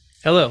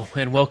Hello,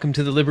 and welcome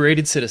to The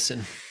Liberated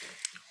Citizen.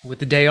 With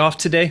the day off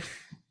today,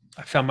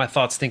 I found my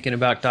thoughts thinking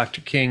about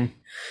Dr. King,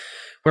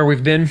 where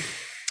we've been,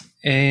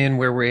 and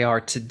where we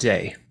are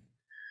today.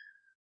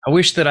 I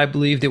wish that I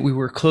believed that we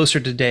were closer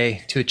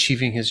today to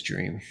achieving his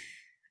dream.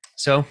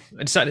 So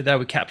I decided that I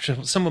would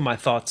capture some of my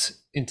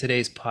thoughts in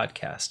today's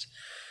podcast.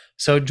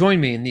 So join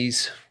me in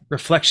these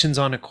reflections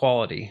on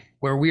equality,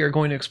 where we are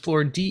going to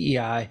explore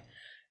DEI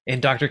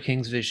and Dr.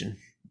 King's vision.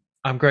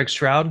 I'm Greg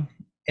Stroud,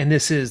 and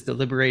this is the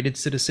Liberated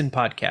Citizen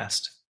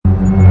Podcast.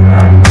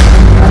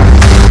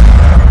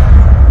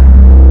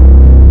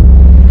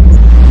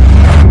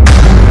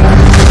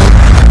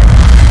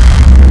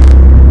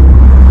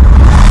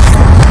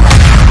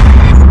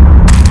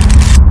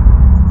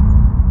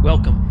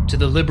 Welcome to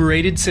the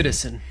Liberated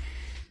Citizen.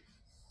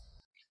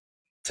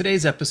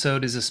 Today's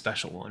episode is a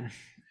special one,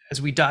 as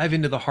we dive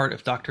into the heart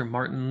of Dr.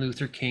 Martin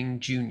Luther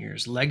King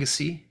Jr.'s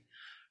legacy,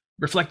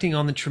 reflecting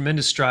on the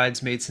tremendous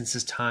strides made since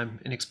his time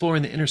and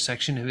exploring the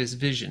intersection of his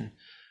vision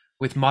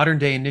with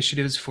modern-day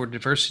initiatives for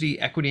diversity,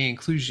 equity, and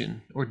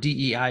inclusion, or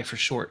DEI for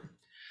short.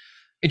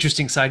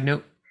 Interesting side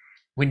note,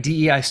 when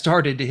DEI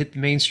started to hit the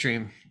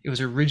mainstream, it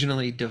was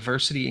originally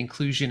Diversity,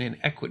 Inclusion, and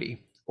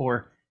Equity,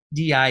 or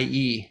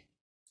DIE,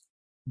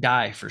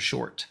 DIE for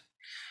short.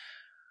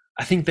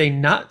 I think they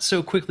not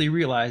so quickly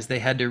realized they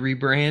had to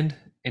rebrand,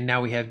 and now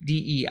we have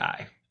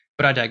DEI.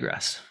 But I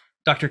digress.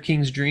 Dr.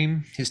 King's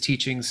dream, his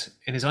teachings,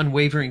 and his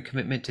unwavering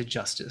commitment to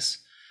justice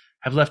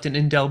have left an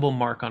indelible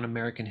mark on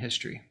American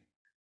history.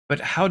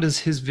 But how does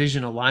his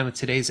vision align with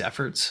today's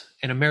efforts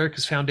and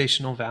America's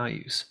foundational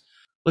values?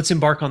 Let's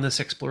embark on this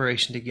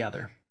exploration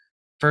together.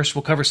 First,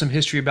 we'll cover some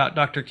history about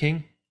Dr.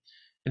 King,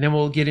 and then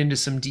we'll get into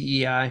some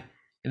DEI,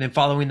 and then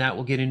following that,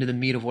 we'll get into the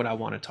meat of what I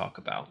want to talk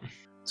about.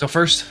 So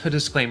first, a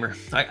disclaimer.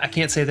 I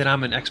can't say that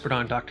I'm an expert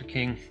on Dr.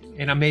 King,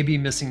 and I may be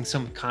missing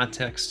some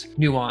context,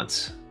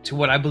 nuance, to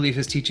what I believe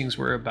his teachings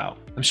were about.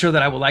 I'm sure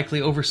that I will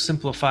likely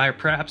oversimplify or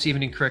perhaps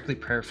even incorrectly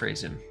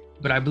paraphrase him,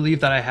 but I believe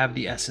that I have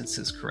the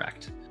essences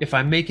correct. If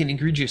I make an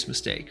egregious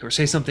mistake or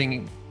say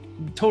something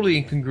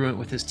totally incongruent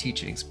with his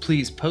teachings,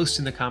 please post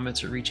in the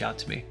comments or reach out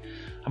to me.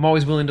 I'm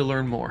always willing to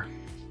learn more.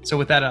 So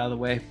with that out of the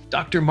way,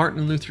 Dr.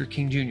 Martin Luther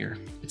King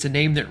Jr., it's a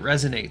name that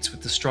resonates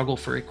with the struggle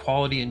for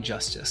equality and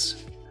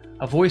justice,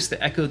 a voice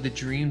that echoed the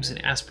dreams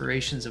and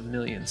aspirations of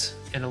millions,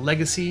 and a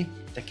legacy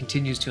that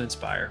continues to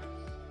inspire.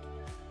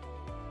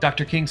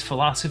 Dr. King's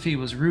philosophy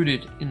was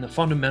rooted in the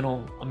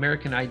fundamental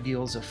American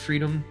ideals of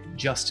freedom,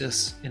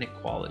 justice, and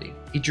equality.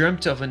 He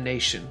dreamt of a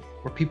nation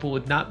where people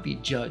would not be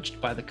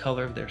judged by the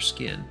color of their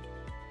skin,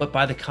 but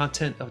by the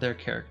content of their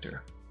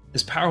character.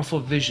 This powerful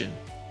vision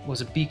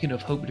was a beacon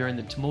of hope during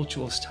the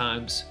tumultuous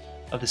times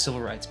of the Civil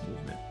Rights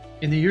Movement.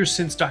 In the years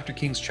since Dr.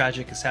 King's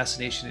tragic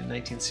assassination in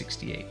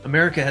 1968,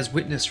 America has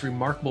witnessed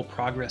remarkable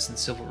progress in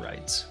civil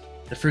rights.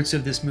 The fruits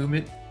of this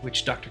movement,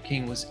 which Dr.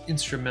 King was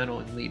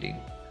instrumental in leading,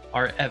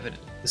 are evident.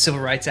 The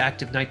Civil Rights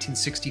Act of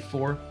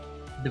 1964,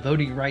 the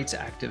Voting Rights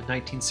Act of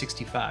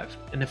 1965,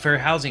 and the Fair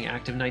Housing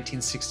Act of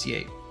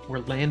 1968 were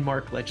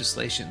landmark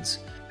legislations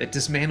that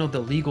dismantled the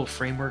legal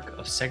framework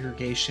of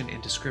segregation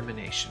and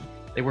discrimination.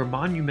 They were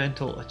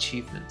monumental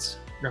achievements,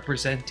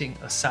 representing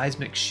a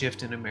seismic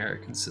shift in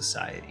American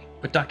society.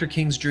 But Dr.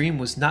 King's dream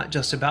was not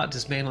just about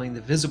dismantling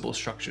the visible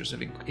structures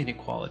of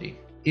inequality.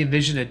 He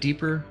envisioned a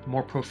deeper,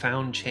 more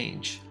profound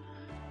change,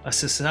 a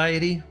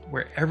society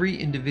where every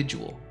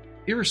individual,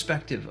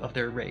 irrespective of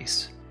their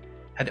race,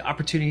 had the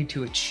opportunity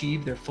to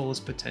achieve their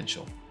fullest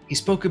potential. He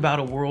spoke about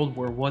a world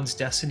where one's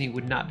destiny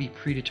would not be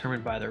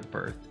predetermined by their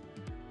birth,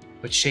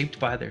 but shaped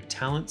by their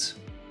talents,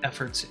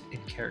 efforts,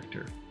 and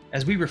character.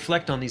 As we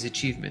reflect on these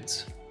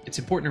achievements, it's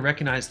important to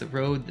recognize the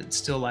road that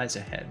still lies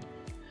ahead.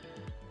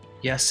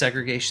 Yes,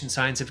 segregation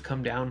signs have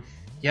come down.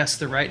 Yes,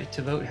 the right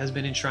to vote has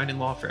been enshrined in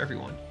law for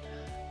everyone.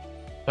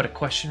 But a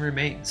question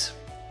remains.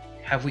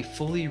 Have we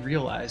fully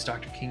realized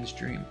Dr. King's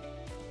dream?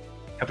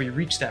 Have we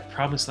reached that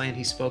promised land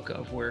he spoke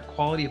of, where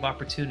equality of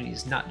opportunity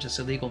is not just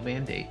a legal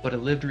mandate, but a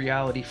lived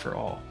reality for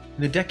all?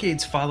 In the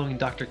decades following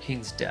Dr.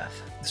 King's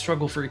death, the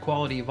struggle for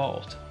equality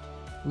evolved.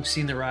 We've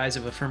seen the rise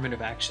of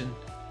affirmative action,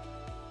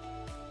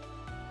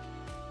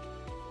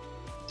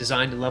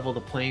 designed to level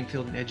the playing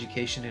field in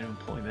education and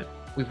employment.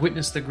 We've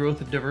witnessed the growth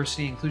of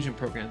diversity and inclusion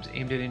programs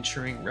aimed at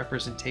ensuring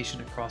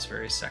representation across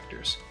various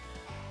sectors.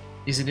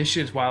 These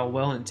initiatives, while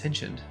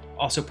well-intentioned,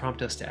 also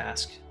prompt us to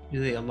ask, do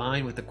they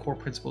align with the core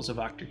principles of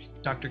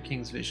Dr.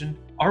 King's vision?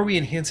 Are we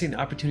enhancing the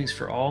opportunities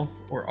for all,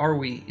 or are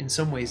we, in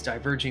some ways,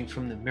 diverging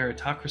from the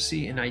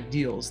meritocracy and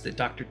ideals that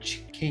Dr.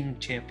 King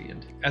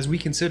championed? As we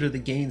consider the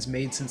gains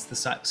made since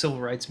the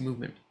Civil Rights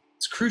Movement,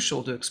 it's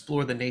crucial to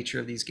explore the nature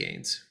of these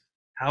gains.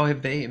 How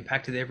have they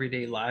impacted the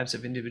everyday lives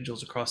of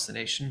individuals across the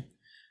nation?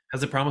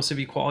 Has the promise of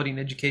equality in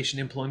education,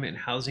 employment,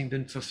 and housing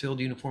been fulfilled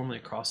uniformly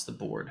across the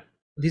board?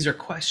 These are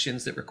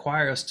questions that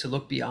require us to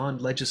look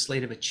beyond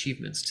legislative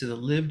achievements to the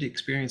lived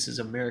experiences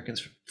of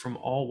Americans from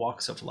all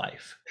walks of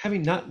life.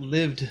 Having not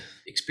lived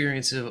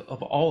experiences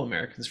of all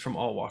Americans from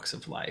all walks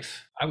of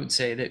life, I would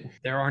say that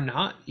there are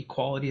not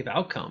equality of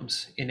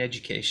outcomes in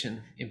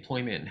education,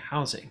 employment, and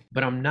housing.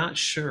 But I'm not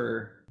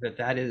sure that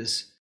that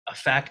is a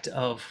fact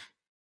of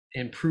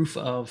and proof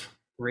of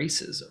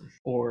racism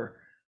or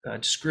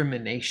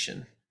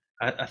discrimination.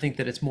 I think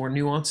that it's more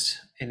nuanced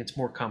and it's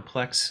more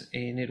complex,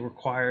 and it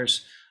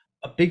requires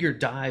a bigger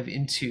dive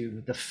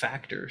into the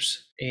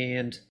factors.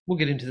 And we'll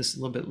get into this a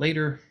little bit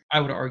later. I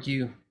would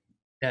argue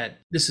that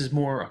this is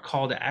more a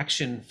call to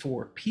action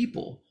for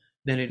people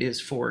than it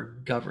is for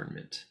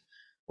government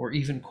or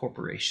even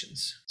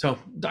corporations. So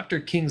Dr.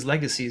 King's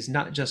legacy is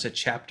not just a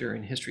chapter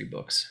in history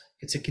books.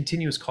 It's a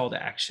continuous call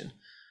to action,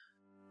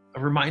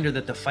 a reminder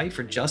that the fight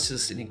for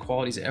justice and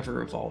equality is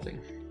ever evolving.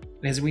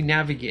 And as we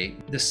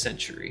navigate this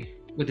century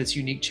with its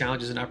unique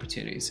challenges and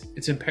opportunities,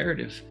 it's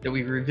imperative that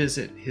we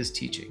revisit his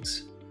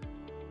teachings.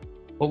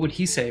 What would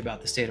he say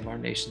about the state of our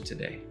nation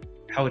today?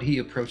 How would he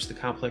approach the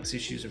complex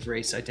issues of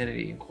race,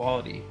 identity, and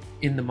equality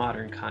in the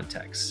modern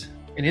context?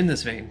 And in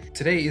this vein,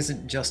 today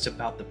isn't just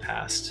about the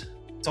past,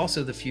 it's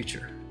also the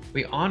future.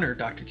 We honor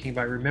Dr. King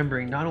by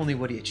remembering not only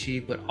what he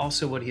achieved, but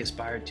also what he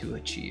aspired to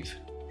achieve.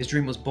 His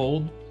dream was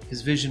bold,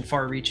 his vision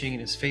far-reaching,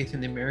 and his faith in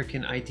the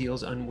American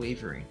ideals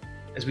unwavering.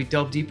 As we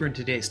delve deeper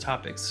into today's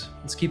topics,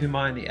 let's keep in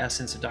mind the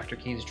essence of Dr.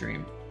 King's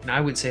dream. And I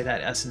would say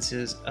that essence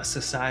is a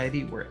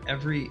society where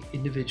every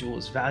individual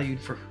is valued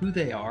for who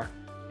they are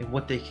and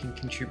what they can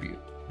contribute,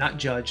 not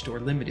judged or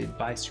limited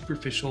by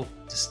superficial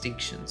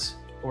distinctions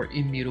or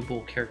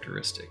immutable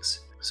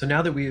characteristics. So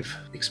now that we've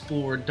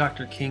explored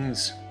Dr.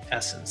 King's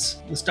essence,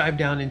 let's dive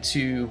down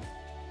into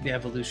the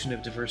evolution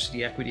of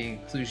diversity, equity, and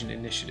inclusion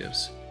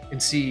initiatives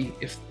and see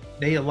if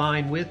they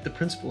align with the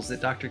principles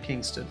that Dr.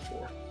 King stood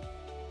for.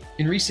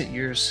 In recent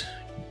years,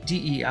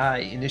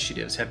 DEI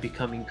initiatives have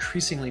become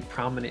increasingly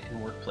prominent in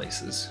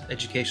workplaces,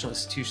 educational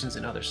institutions,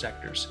 and other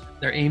sectors.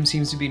 Their aim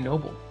seems to be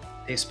noble.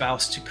 They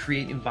espouse to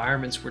create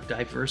environments where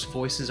diverse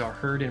voices are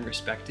heard and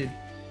respected,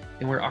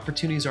 and where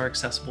opportunities are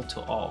accessible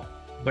to all.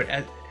 But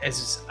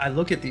as I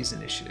look at these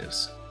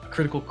initiatives, a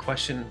critical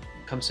question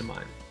comes to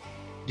mind.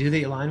 Do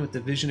they align with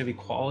the vision of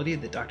equality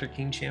that Dr.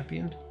 King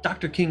championed?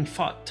 Dr. King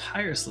fought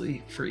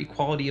tirelessly for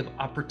equality of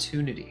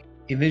opportunity.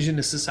 He envisioned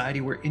a society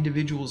where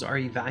individuals are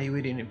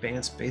evaluated and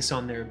advanced based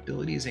on their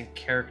abilities and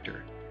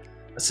character.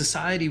 A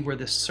society where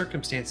the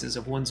circumstances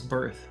of one's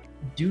birth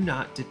do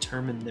not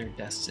determine their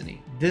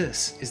destiny.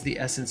 This is the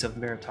essence of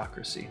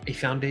meritocracy, a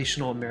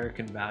foundational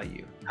American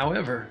value.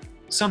 However,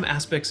 some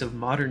aspects of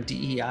modern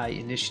DEI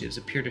initiatives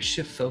appear to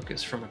shift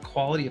focus from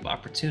equality of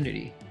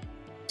opportunity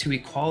to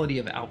equality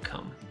of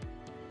outcome.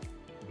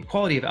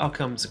 Equality of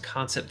outcome is a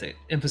concept that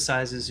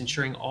emphasizes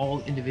ensuring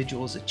all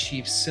individuals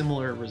achieve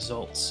similar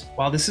results.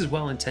 While this is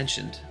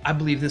well-intentioned, I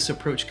believe this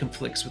approach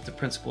conflicts with the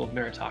principle of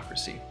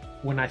meritocracy.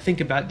 When I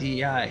think about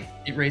DEI,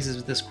 it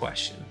raises this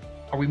question.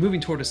 Are we moving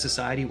toward a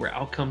society where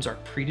outcomes are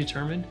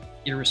predetermined,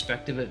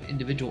 irrespective of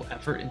individual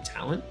effort and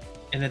talent?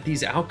 And that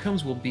these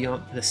outcomes will be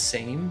the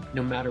same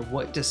no matter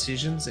what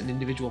decisions an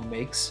individual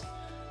makes,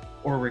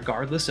 or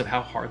regardless of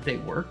how hard they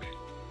work?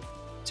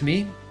 To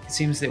me, it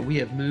seems that we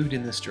have moved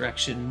in this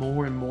direction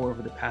more and more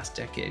over the past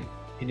decade,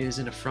 and it is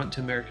an affront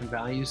to American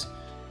values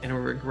and a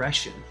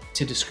regression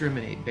to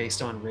discriminate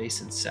based on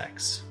race and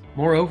sex.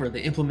 Moreover,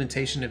 the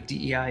implementation of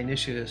DEI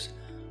initiatives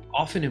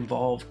often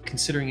involve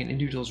considering an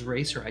individual's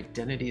race or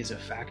identity as a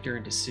factor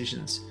in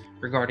decisions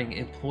regarding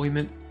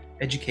employment,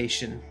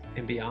 education,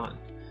 and beyond.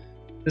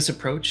 This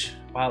approach,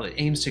 while it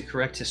aims to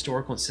correct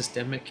historical and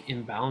systemic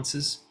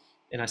imbalances,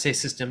 and I say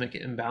systemic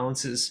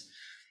imbalances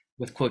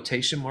with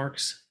quotation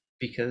marks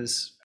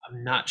because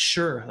I'm not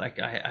sure,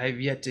 I've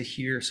yet to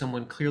hear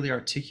someone clearly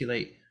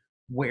articulate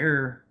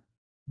where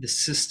the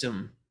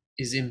system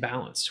is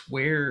imbalanced.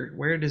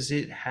 Where does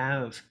it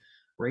have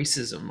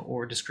racism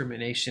or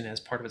discrimination as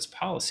part of its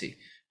policy?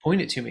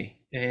 Point it to me.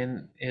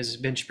 And as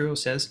Ben Shapiro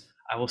says,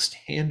 I will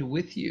stand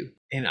with you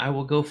and I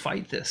will go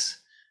fight this.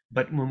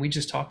 But when we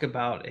just talk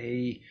about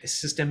a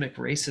systemic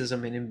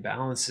racism and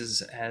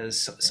imbalances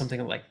as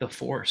something like the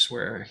force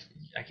where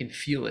I can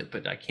feel it,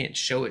 but I can't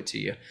show it to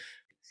you,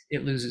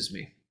 it loses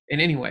me. And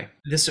anyway,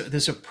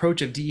 this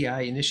approach of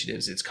DEI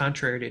initiatives, it's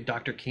contrary to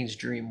Dr. King's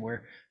dream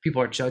where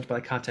people are judged by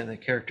the content of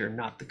their character,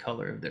 not the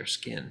color of their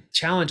skin.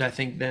 Challenge, I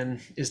think,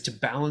 then, is to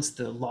balance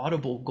the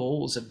laudable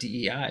goals of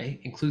DEI,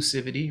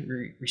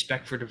 inclusivity,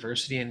 respect for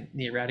diversity, and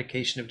the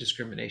eradication of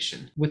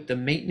discrimination, with the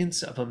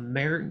maintenance of a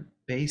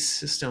merit-based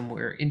system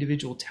where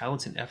individual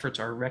talents and efforts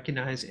are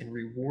recognized and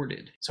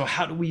rewarded. So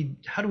how do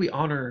we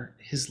honor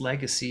his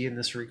legacy in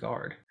this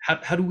regard?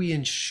 How do we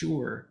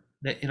ensure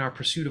that in our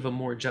pursuit of a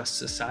more just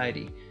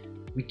society,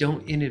 we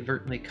don't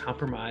inadvertently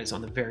compromise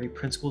on the very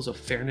principles of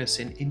fairness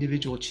and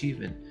individual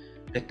achievement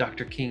that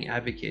Dr. King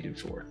advocated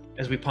for?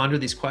 As we ponder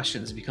these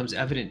questions, it becomes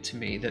evident to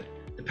me that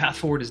the path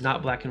forward is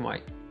not black and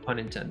white, pun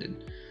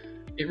intended.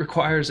 It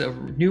requires a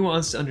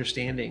nuanced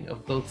understanding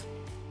of both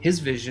his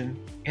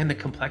vision and the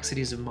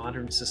complexities of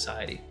modern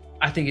society.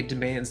 I think it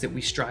demands that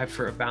we strive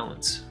for a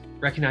balance,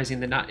 recognizing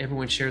that not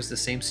everyone shares the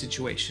same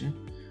situation,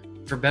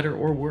 for better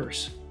or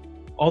worse,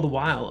 all the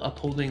while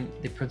upholding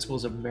the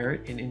principles of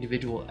merit and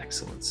individual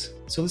excellence.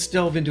 So let's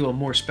delve into a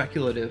more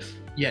speculative,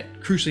 yet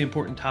crucially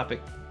important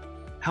topic.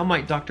 How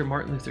might Dr.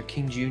 Martin Luther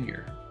King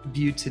Jr.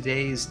 view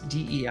today's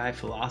DEI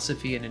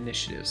philosophy and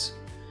initiatives?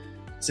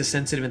 It's a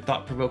sensitive and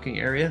thought-provoking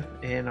area,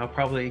 and I'll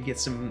probably get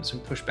some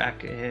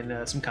pushback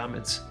and some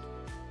comments,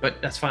 but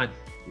that's fine.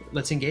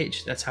 Let's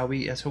engage. That's how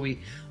we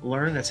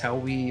learn. That's how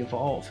we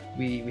evolve.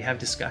 We have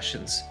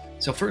discussions.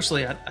 So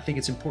firstly, I think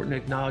it's important to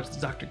acknowledge that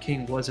Dr.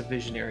 King was a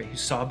visionary who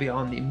saw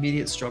beyond the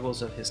immediate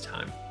struggles of his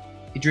time.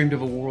 He dreamed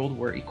of a world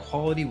where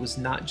equality was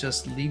not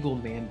just legal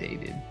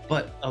mandated,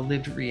 but a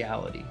lived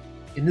reality.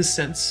 In this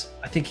sense,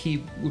 I think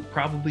he would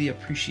probably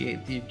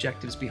appreciate the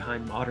objectives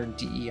behind modern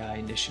DEI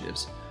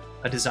initiatives,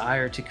 a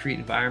desire to create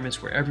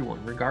environments where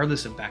everyone,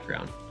 regardless of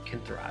background, can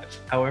thrive.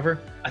 However,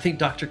 I think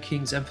Dr.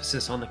 King's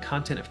emphasis on the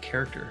content of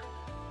character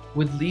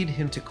would lead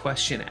him to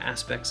question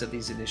aspects of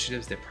these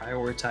initiatives that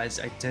prioritize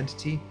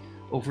identity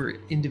over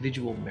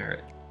individual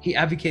merit. He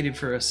advocated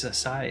for a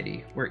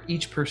society where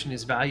each person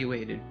is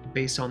evaluated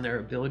based on their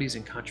abilities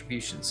and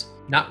contributions,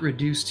 not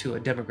reduced to a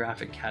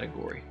demographic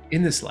category.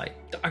 In this light,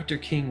 Dr.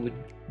 King would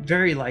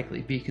very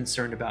likely be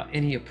concerned about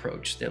any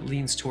approach that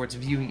leans towards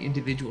viewing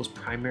individuals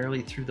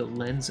primarily through the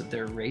lens of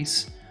their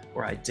race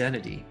or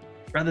identity,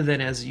 rather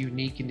than as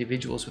unique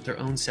individuals with their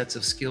own sets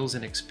of skills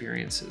and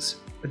experiences.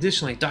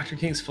 Additionally, Dr.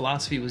 King's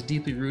philosophy was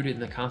deeply rooted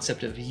in the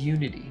concept of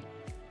unity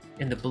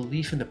and the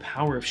belief in the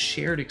power of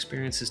shared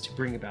experiences to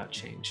bring about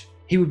change.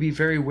 He would be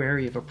very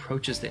wary of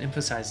approaches that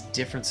emphasize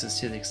differences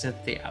to the extent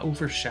that they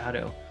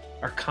overshadow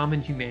our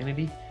common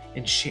humanity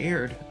and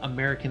shared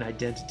American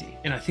identity.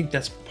 And I think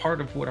that's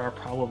part of what our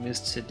problem is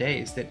today,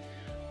 is that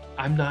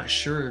I'm not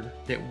sure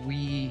that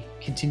we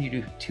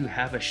continue to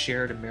have a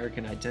shared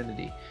American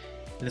identity.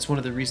 And it's one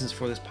of the reasons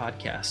for this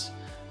podcast,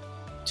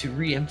 to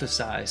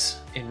re-emphasize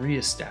and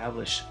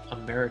re-establish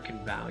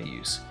American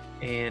values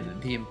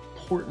and the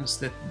importance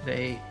that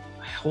they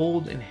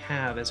hold and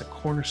have as a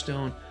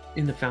cornerstone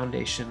in the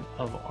foundation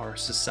of our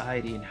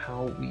society and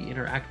how we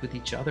interact with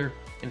each other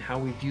and how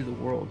we view the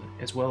world,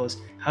 as well as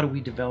how do we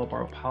develop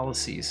our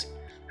policies,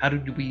 how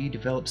do we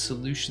develop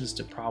solutions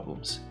to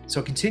problems.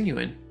 So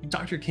continuing,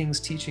 Dr. King's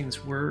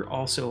teachings were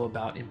also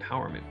about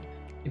empowerment,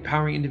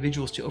 empowering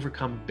individuals to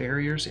overcome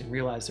barriers and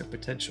realize their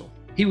potential.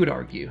 He would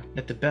argue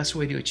that the best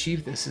way to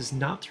achieve this is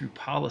not through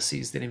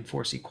policies that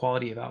enforce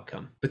equality of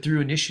outcome, but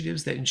through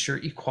initiatives that ensure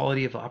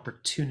equality of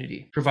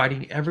opportunity,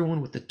 providing everyone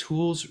with the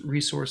tools,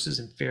 resources,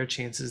 and fair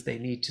chances they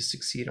need to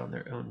succeed on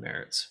their own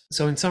merits.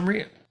 So in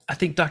summary, I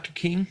think Dr.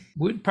 King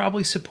would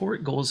probably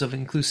support goals of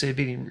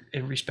inclusivity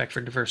and respect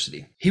for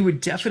diversity. He would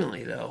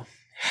definitely, though,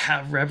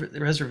 have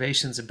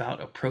reservations about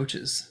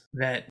approaches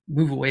that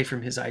move away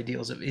from his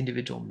ideals of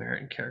individual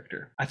merit and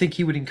character. I think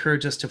he would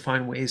encourage us to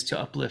find ways to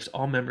uplift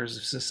all members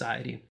of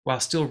society while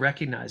still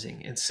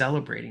recognizing and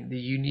celebrating the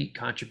unique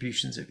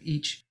contributions of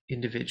each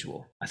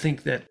individual. I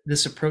think that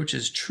this approach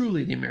is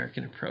truly the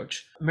American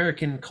approach.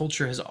 American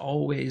culture has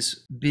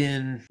always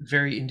been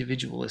very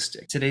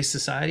individualistic. Today's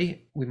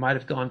society, we might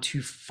have gone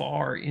too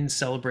far in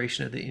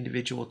celebration of the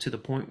individual to the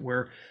point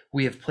where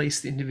we have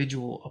placed the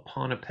individual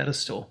upon a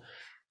pedestal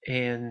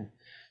and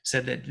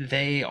said that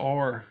they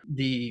are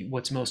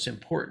what's most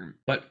important.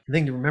 But the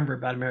thing to remember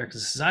about American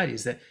society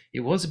is that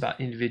it was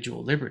about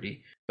individual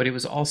liberty, but it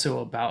was also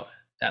about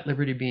that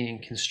liberty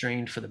being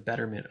constrained for the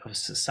betterment of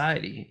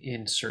society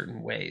in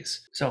certain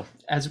ways. So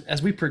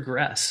as we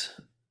progress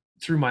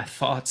through my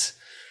thoughts,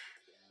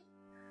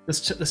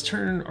 let's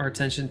turn our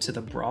attention to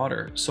the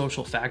broader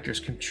social factors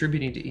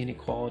contributing to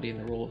inequality and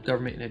the role of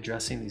government in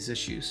addressing these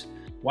issues,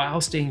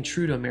 while staying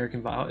true to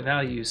American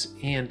values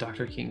and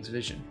Dr. King's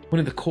vision. One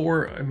of the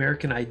core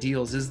American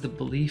ideals is the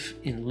belief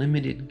in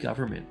limited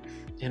government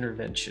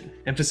intervention,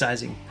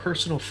 emphasizing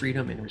personal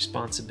freedom and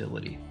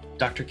responsibility.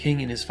 Dr.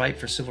 King, in his fight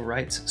for civil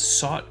rights,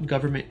 sought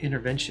government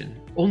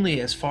intervention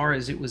only as far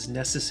as it was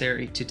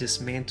necessary to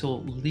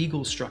dismantle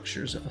legal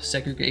structures of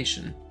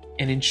segregation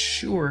and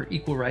ensure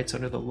equal rights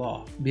under the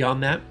law.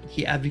 Beyond that,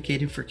 he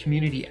advocated for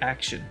community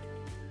action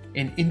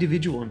and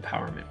individual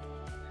empowerment.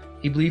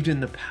 He believed in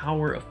the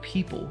power of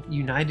people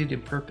united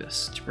in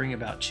purpose to bring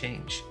about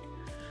change.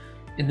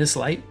 In this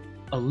light,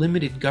 a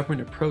limited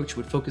government approach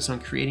would focus on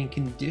creating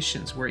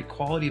conditions where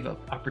equality of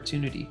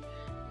opportunity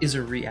is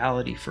a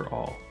reality for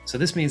all. So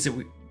this means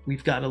that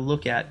we've got to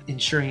look at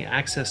ensuring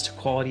access to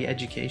quality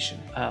education,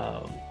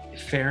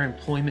 fair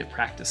employment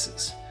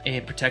practices,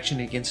 and protection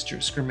against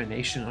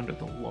discrimination under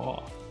the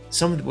law,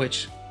 some of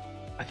which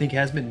I think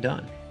has been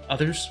done.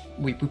 Others,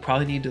 we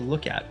probably need to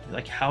look at,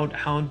 like how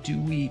do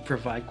we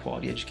provide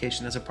quality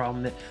education? That's a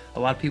problem that a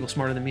lot of people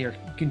smarter than me are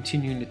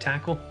continuing to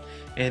tackle.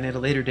 And at a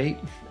later date,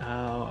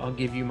 I'll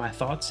give you my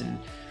thoughts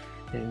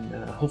and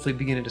hopefully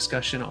begin a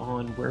discussion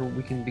on where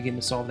we can begin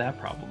to solve that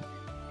problem.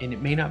 And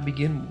it may not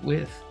begin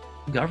with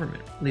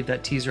government. Leave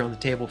that teaser on the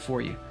table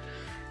for you.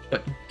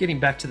 But getting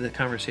back to the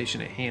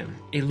conversation at hand,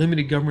 a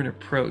limited government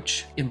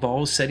approach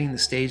involves setting the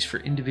stage for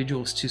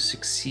individuals to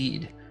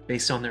succeed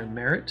based on their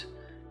merit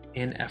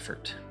and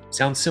effort.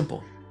 Sounds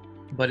simple,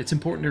 but it's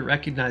important to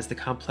recognize the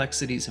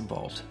complexities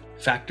involved.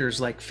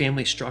 Factors like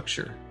family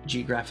structure,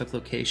 geographic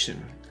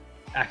location,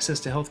 access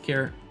to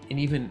healthcare, and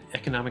even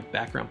economic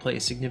background play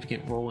a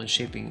significant role in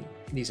shaping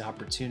these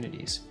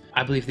opportunities.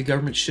 I believe the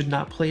government should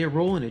not play a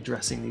role in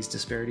addressing these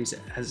disparities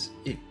as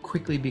it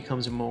quickly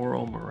becomes a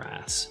moral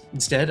morass.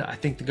 Instead, I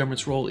think the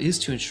government's role is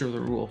to ensure the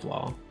rule of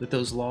law, that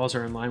those laws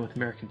are in line with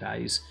American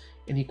values,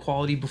 and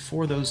equality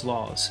before those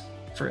laws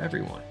for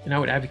everyone. And I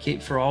would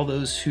advocate for all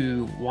those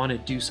who want to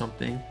do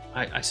something.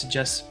 I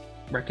suggest,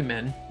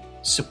 recommend,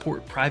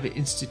 support private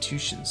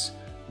institutions,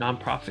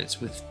 nonprofits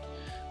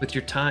with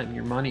your time,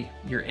 your money,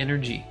 your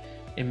energy,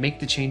 and make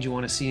the change you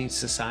want to see in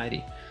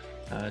society.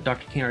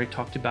 Dr. King already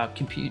talked about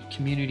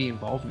community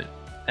involvement.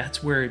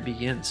 That's where it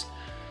begins.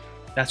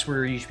 That's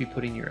where you should be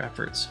putting your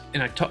efforts.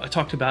 And I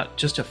talked about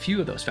just a few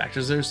of those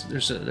factors.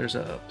 There's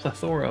a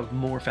plethora of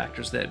more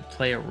factors that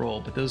play a role,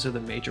 but those are the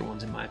major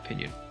ones in my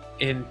opinion.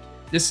 And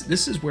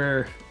this is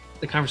where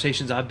the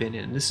conversations I've been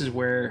in, this is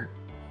where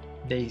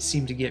they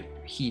seem to get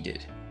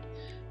heated.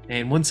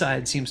 And one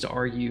side seems to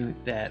argue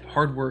that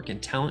hard work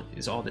and talent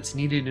is all that's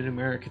needed in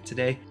America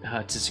today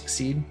to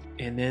succeed.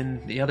 And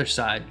then the other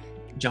side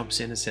jumps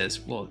in and says,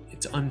 well,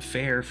 it's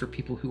unfair for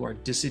people who are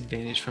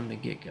disadvantaged from the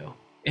get-go.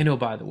 And oh,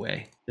 by the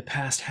way, the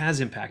past has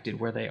impacted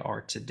where they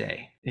are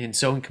today. And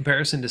so in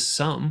comparison to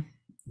some,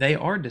 they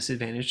are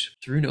disadvantaged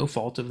through no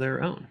fault of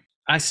their own.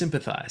 I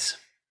sympathize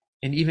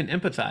and even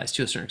empathize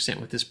to a certain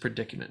extent with this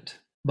predicament.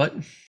 But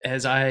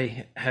as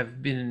I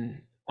have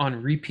been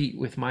on repeat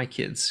with my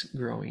kids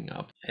growing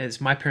up,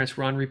 as my parents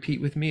were on repeat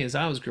with me as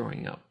I was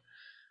growing up,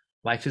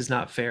 life is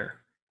not fair.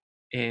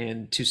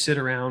 And to sit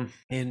around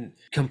and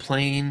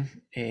complain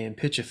and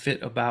pitch a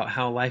fit about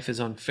how life is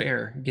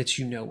unfair gets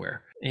you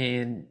nowhere.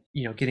 And,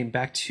 getting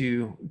back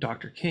to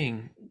Dr.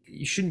 King,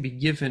 you shouldn't be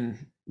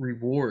given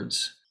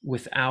rewards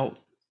without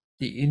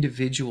the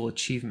individual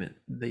achievement,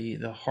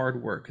 the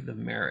hard work, the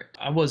merit.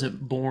 I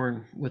wasn't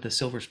born with a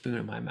silver spoon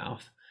in my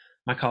mouth.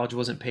 My college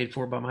wasn't paid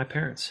for by my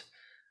parents.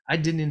 I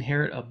didn't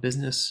inherit a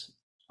business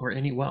or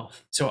any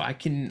wealth. So I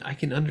can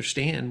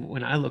understand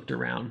when I looked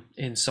around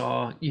and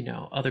saw,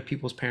 other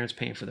people's parents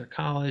paying for their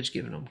college,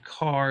 giving them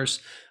cars,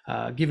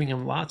 giving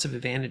them lots of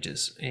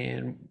advantages.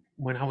 And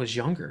when I was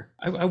younger,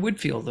 I would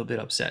feel a little bit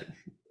upset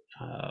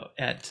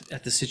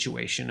at the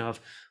situation of,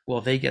 well,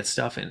 they get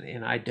stuff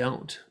and I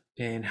don't,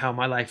 and how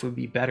my life would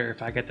be better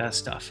if I get that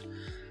stuff.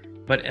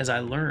 But as I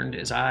learned,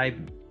 as I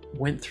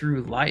went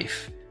through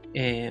life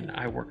and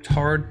I worked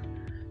hard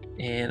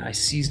and I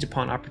seized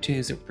upon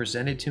opportunities that were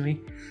presented to me,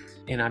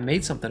 and I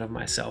made something of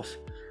myself.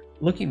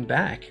 Looking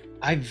back,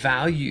 I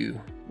value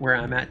where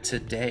I'm at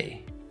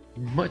today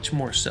much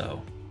more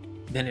so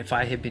than if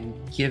I had been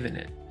given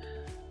it,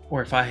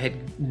 or if I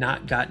had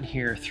not gotten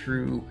here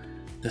through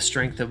the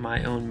strength of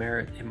my own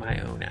merit and my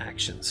own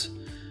actions.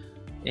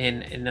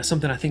 And that's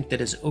something I think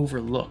that is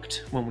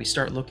overlooked when we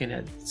start looking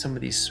at some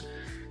of these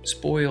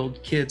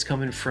spoiled kids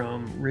coming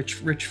from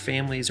rich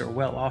families or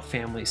well-off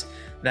families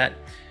that,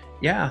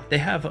 yeah, they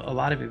have a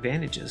lot of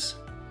advantages.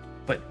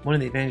 But one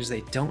of the advantages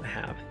they don't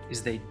have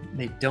is they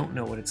don't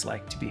know what it's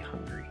like to be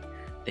hungry.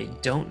 They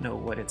don't know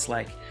what it's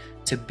like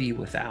to be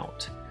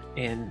without.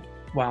 And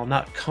while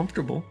not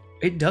comfortable,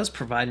 it does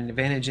provide an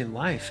advantage in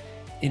life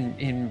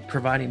in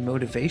providing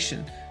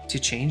motivation to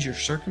change your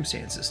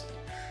circumstances,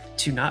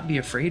 to not be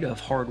afraid of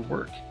hard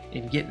work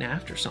and getting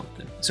after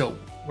something. So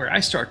where I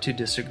start to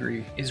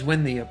disagree is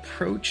when the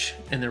approach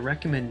and the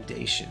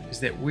recommendation is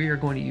that we are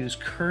going to use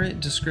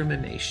current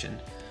discrimination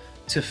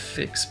to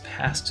fix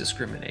past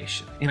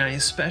discrimination. And I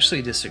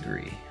especially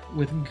disagree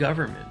with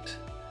government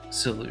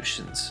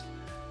solutions,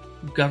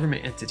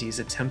 government entities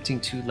attempting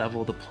to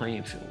level the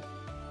playing field.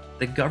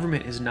 The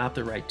government is not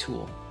the right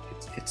tool.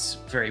 It's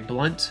very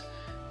blunt,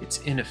 it's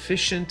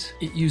inefficient,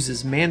 it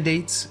uses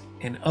mandates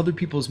and other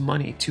people's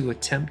money to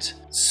attempt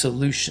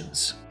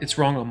solutions. It's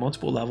wrong on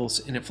multiple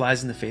levels, and it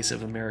flies in the face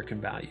of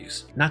American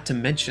values. Not to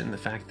mention the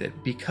fact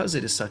that because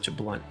it is such a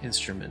blunt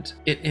instrument,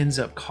 it ends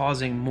up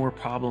causing more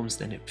problems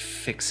than it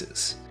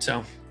fixes.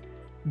 So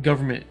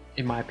government,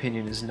 in my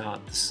opinion, is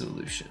not the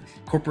solution.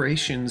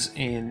 Corporations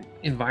and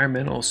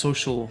environmental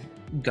social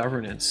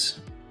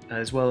governance,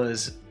 as well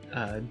as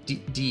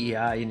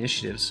DEI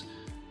initiatives,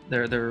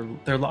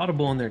 they're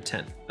laudable in their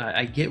intent.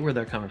 I get where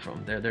they're coming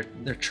from.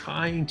 They're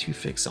trying to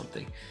fix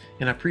something,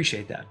 and I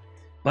appreciate that.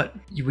 But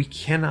we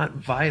cannot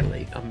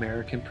violate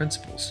American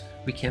principles.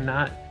 We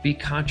cannot be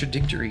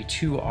contradictory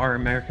to our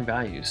American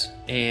values.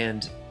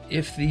 And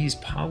if these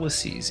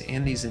policies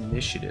and these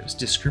initiatives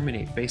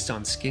discriminate based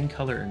on skin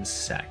color and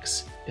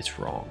sex, it's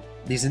wrong.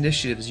 These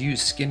initiatives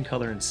use skin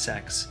color and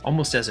sex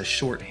almost as a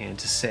shorthand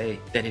to say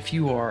that if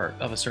you are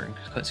of a certain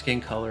skin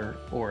color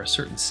or a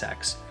certain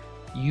sex,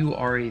 you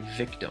are a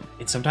victim.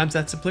 And sometimes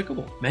that's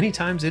applicable. Many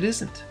times it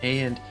isn't.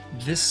 And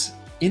this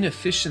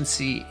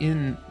inefficiency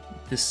in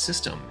this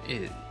system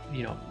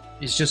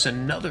is just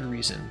another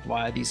reason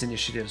why these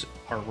initiatives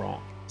are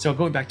wrong. So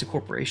going back to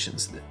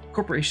corporations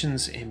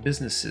and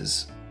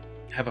businesses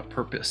have a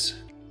purpose.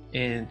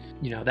 And,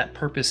 that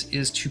purpose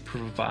is to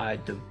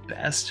provide the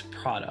best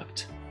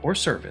product or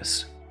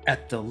service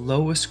at the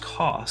lowest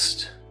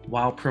cost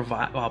while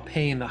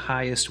paying the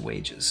highest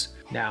wages.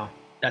 Now,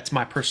 that's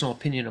my personal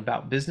opinion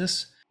about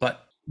business,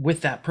 but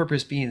with that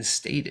purpose being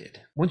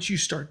stated, once you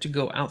start to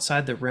go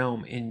outside the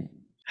realm and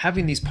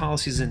having these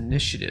policies and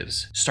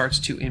initiatives starts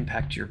to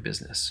impact your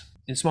business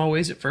in small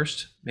ways at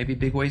first, maybe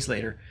big ways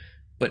later,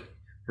 but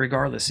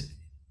regardless,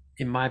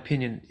 in my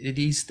opinion,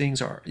 these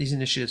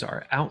initiatives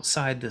are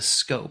outside the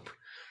scope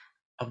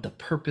of the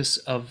purpose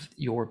of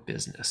your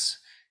business.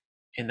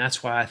 And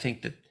that's why I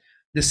think that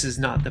this is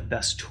not the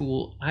best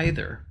tool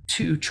either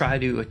to try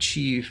to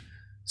achieve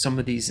some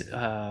of these,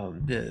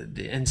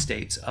 the end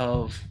states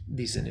of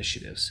these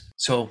initiatives.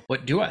 So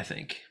what do I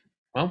think?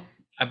 Well,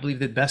 I believe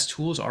the best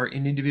tools are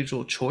in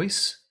individual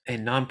choice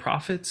and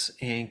nonprofits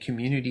and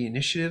community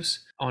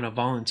initiatives on a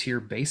volunteer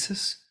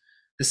basis.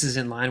 This is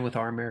in line with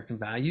our American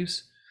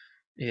values.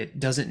 It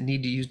doesn't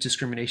need to use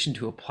discrimination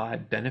to apply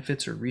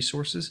benefits or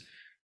resources.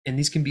 And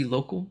these can be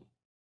local,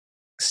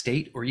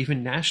 state, or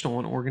even national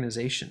in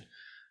organization.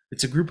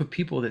 It's a group of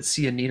people that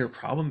see a need or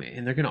problem,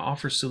 and they're going to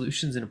offer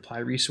solutions and apply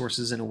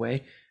resources in a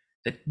way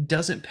that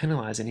doesn't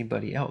penalize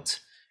anybody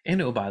else.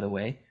 And oh, by the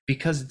way,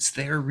 because it's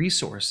their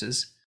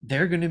resources,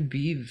 they're going to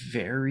be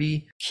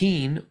very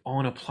keen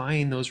on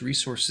applying those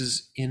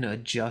resources in a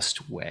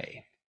just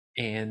way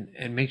and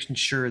making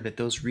sure that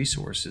those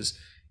resources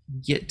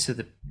get to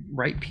the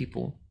right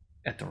people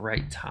at the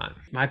right time.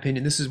 In my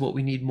opinion, this is what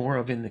we need more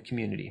of in the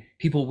community.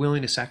 People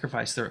willing to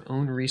sacrifice their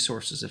own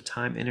resources of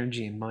time,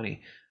 energy, and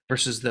money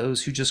versus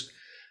those who just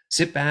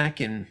sit back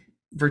and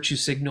virtue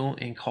signal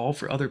and call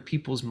for other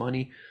people's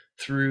money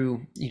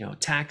through,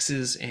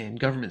 taxes and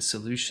government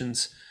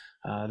solutions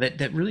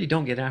that really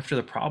don't get after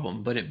the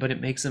problem, but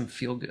it makes them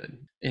feel good,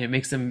 and it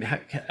makes them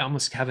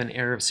almost have an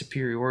air of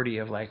superiority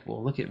of like,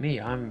 well, look at me,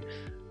 I'm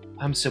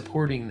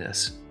supporting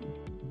this.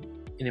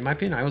 And in my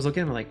opinion, I always look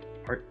at them like,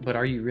 but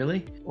are you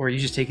really? Or are you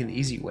just taking the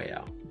easy way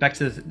out? Back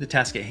to the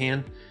task at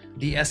hand,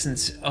 the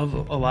essence of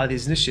a lot of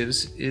these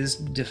initiatives is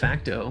de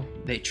facto,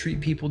 they treat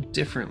people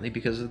differently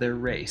because of their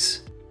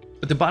race.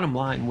 But the bottom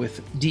line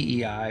with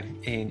DEI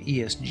and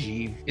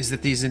ESG is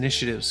that these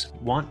initiatives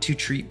want to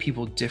treat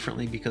people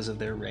differently because of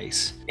their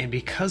race. And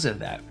because of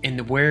that,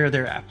 and where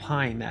they're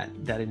applying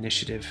that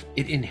initiative,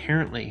 it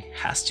inherently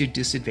has to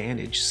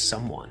disadvantage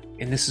someone.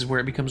 And this is where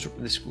it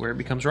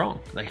becomes wrong.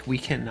 Like, we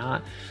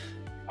cannot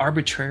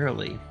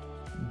arbitrarily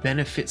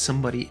benefit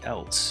somebody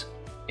else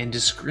and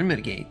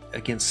discriminate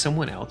against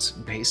someone else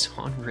based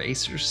on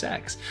race or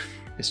sex.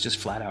 It's just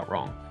flat out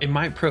wrong. In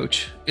my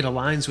approach, it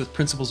aligns with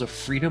principles of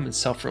freedom and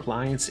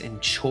self-reliance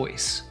and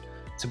choice.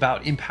 It's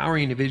about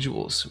empowering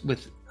individuals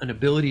with an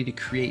ability to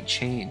create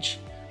change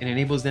and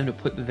enables them to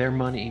put their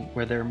money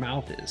where their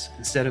mouth is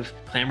instead of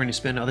clamoring to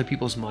spend other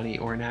people's money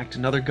or enact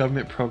another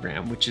government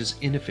program which is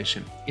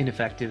inefficient,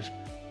 ineffective,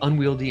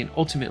 unwieldy, and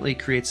ultimately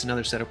creates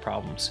another set of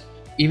problems,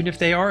 even if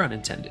they are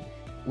unintended.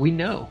 We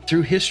know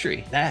through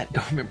history that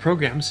government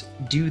programs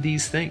do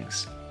these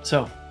things.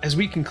 So, as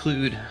we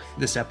conclude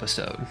this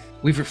episode,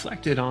 we've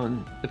reflected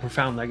on the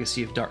profound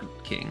legacy of Dr.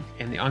 King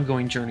and the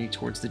ongoing journey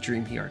towards the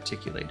dream he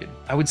articulated.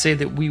 I would say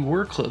that we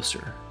were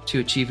closer to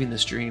achieving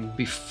this dream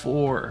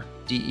before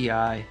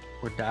DEI,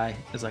 or DEI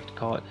as I like to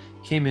call it,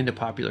 came into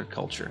popular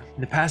culture.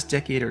 In the past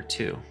decade or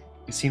two,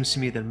 it seems to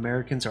me that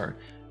Americans are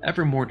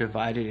ever more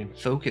divided and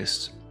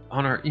focused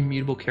on our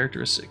immutable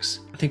characteristics.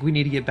 I think we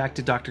need to get back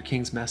to Dr.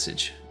 King's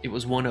message. It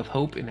was one of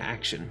hope and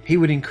action. He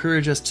would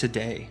encourage us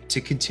today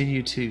to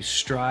continue to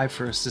strive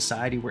for a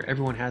society where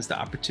everyone has the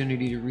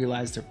opportunity to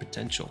realize their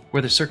potential,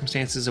 where the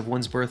circumstances of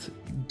one's birth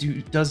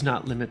does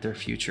not limit their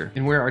future,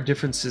 and where our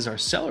differences are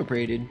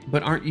celebrated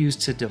but aren't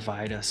used to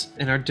divide us,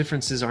 and our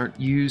differences aren't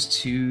used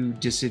to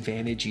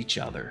disadvantage each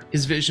other.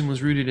 His vision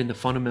was rooted in the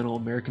fundamental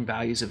American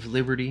values of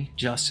liberty,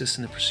 justice,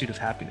 and the pursuit of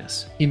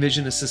happiness. He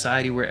envisioned a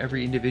society where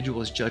every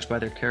individual is judged by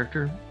their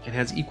character and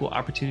has equal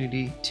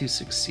opportunity to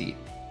succeed.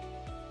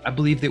 I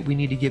believe that we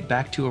need to get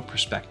back to a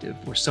perspective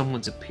where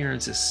someone's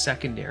appearance is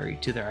secondary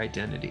to their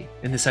identity,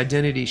 and this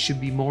identity should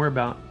be more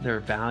about their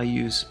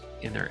values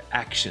and their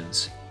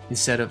actions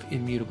instead of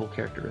immutable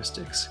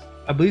characteristics.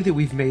 I believe that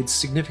we've made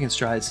significant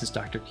strides since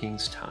Dr.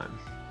 King's time.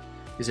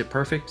 Is it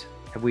perfect?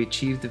 Have we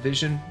achieved the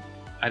vision?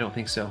 I don't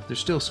think so. There's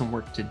still some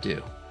work to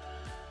do.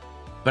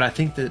 But I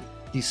think that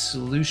these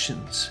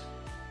solutions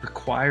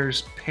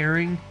requires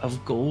pairing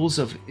of goals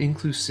of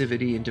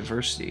inclusivity and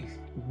diversity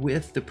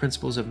with the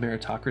principles of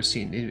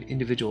meritocracy and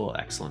individual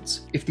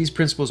excellence. If these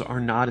principles are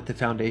not at the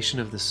foundation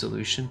of the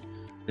solution,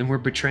 then we're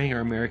betraying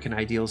our American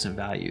ideals and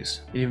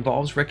values. It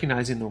involves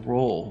recognizing the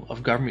role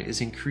of government is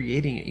in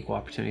creating equal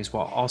opportunities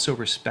while also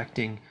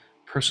respecting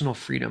personal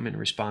freedom and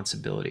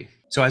responsibility.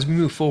 So as we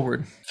move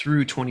forward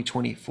through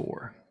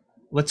 2024,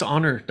 let's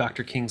honor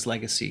Dr. King's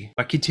legacy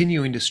by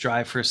continuing to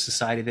strive for a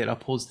society that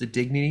upholds the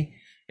dignity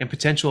and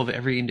potential of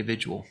every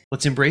individual.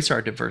 Let's embrace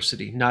our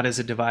diversity, not as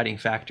a dividing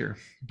factor,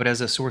 but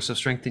as a source of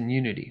strength and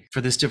unity.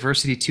 For this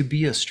diversity to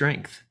be a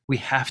strength, we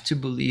have to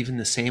believe in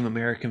the same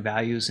American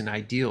values and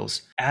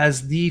ideals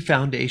as the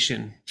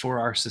foundation for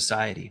our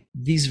society.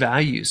 These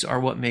values are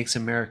what makes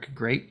America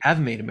great,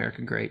 have made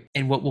America great,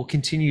 and what will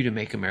continue to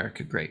make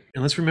America great.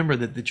 And let's remember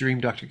that the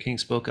dream Dr. King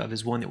spoke of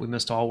is one that we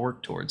must all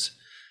work towards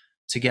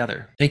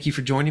together. Thank you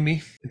for joining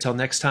me. Until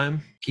next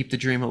time, keep the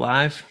dream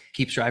alive,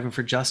 keep striving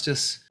for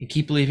justice, and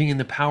keep believing in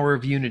the power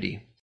of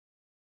unity.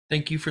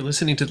 Thank you for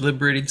listening to The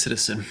Liberated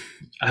Citizen.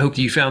 I hope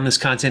that you found this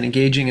content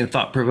engaging and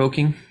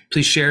thought-provoking.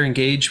 Please share,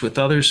 engage with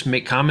others,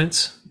 make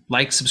comments,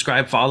 like,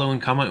 subscribe, follow,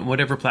 and comment on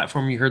whatever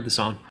platform you heard this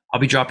on. I'll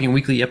be dropping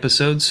weekly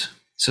episodes,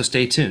 so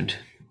stay tuned.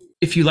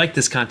 If you like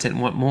this content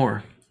and want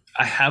more,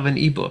 I have an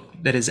ebook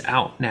that is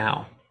out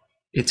now.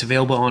 It's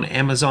available on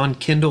Amazon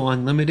Kindle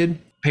Unlimited.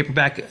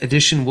 Paperback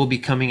edition will be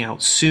coming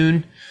out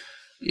soon.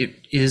 It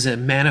is a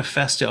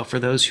manifesto for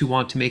those who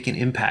want to make an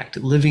impact,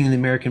 living the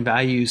American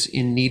values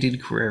in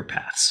needed career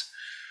paths.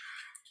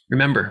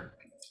 Remember,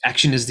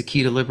 action is the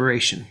key to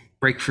liberation.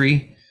 Break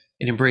free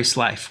and embrace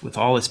life with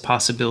all its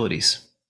possibilities.